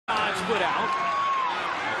split out.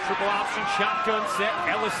 A triple option shotgun set.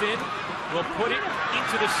 Ellison will put it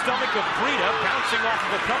into the stomach of Breida, bouncing off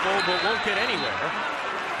of a couple, but won't get anywhere.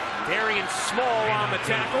 Darian Small on the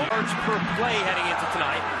tackle. Yards per play heading into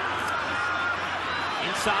tonight.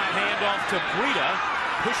 Inside handoff to Breida,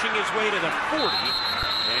 pushing his way to the 40.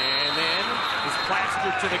 And then is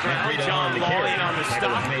plastered to the ground. John Law in on the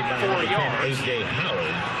stop, 4 yards.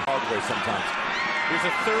 Hard way sometimes. Here's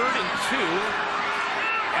a 3rd and 2.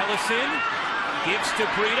 Ellison gives to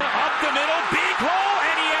Breida, up the middle, big hole,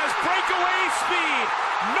 and he has breakaway speed.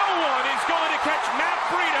 No one is going to catch Matt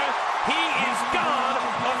Breida. He is gone.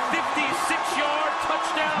 A 56-yard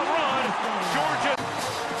touchdown run. Georgia.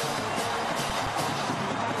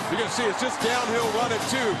 You can see it's just downhill run at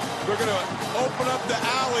 2. They're going to open up the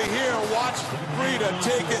alley here and watch Breida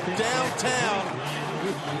take it downtown.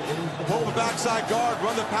 Pull the backside guard,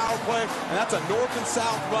 run the power play, and that's a north and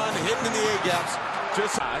south run, hitting in the A-gaps.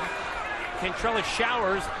 Just Cantrella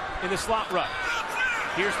showers in the slot run.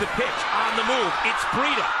 Here's the pitch on the move. It's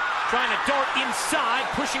Breida trying to dart inside,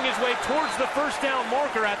 pushing his way towards the first down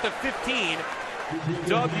marker at the 15.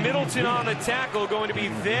 Doug Middleton on the tackle, going to be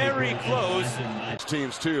very close.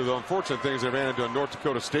 Teams too. The unfortunate thing is they ran into a North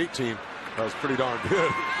Dakota State team that was pretty darn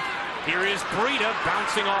good. Here is Breida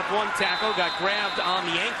bouncing off one tackle, got grabbed on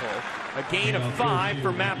the ankle. A gain of 5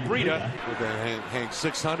 for Matt Breida. We're going to hang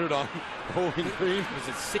 600 on Bowling Green. Was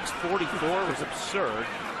it 644? It was absurd.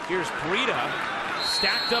 Here's Breida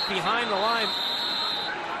stacked up behind the line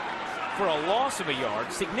for a loss of a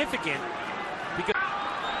yard. Significant because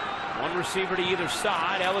one receiver to either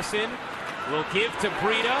side. Ellison will give to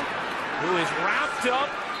Breida, who is wrapped up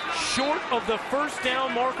short of the first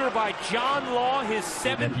down marker by John Law, his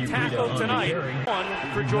 7th tackle tonight.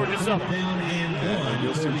 1 for Georgia Southern.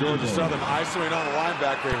 You'll see Georgia Southern isolating on the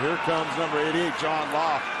linebacker. Here comes number 88, John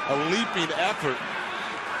Law. A leaping effort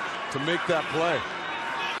to make that play.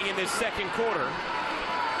 In this second quarter,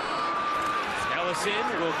 Ellison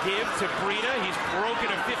will give to Breida. He's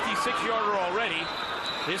broken a 56-yarder already.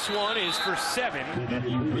 This one is for 7,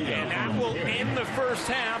 and that will end the first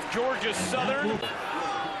half. Georgia Southern.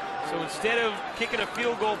 So instead of kicking a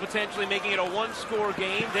field goal, potentially making it a 1-score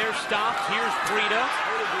game, they're stopped. Here's Breida.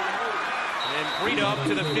 And Breida up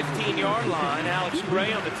to the 15-yard line. Alex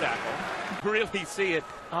Gray on the tackle. Really see it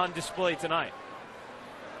on display tonight.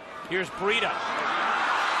 Here's Breida.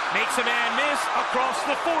 Makes a man miss across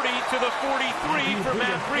the 40 to the 43 for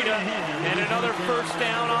Matt Breida. And another first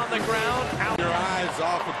down on the ground. Out. Your eyes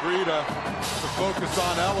off of Breida to focus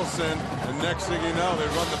on Ellison. And next thing you know, they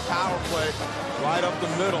run the power play right up the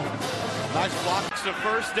middle. Nice block. It's a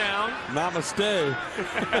first down. Namaste.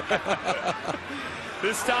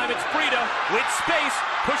 This time it's Breida with space,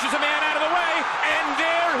 pushes a man out of the way, and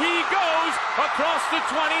there he goes across the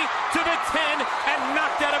 20 to the 10 and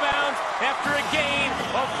knocked out of bounds after a gain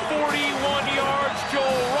of 41 yards.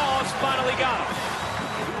 Joel Ross finally got him.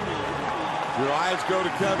 Your eyes go to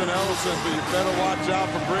Kevin Ellison, but you better watch out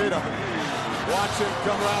for Breida. Watch him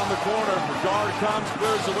come around the corner. The guard comes,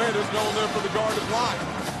 clears the way. There's no one there for the guard to block.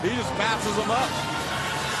 He just passes him up.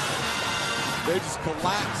 They just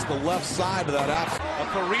collapse the left side of that app. A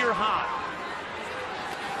career high.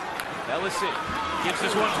 Ellison gives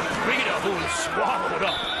this one to Breida, who is swallowed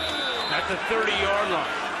up at the 30-yard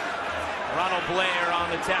line. Ronald Blair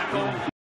on the tackle.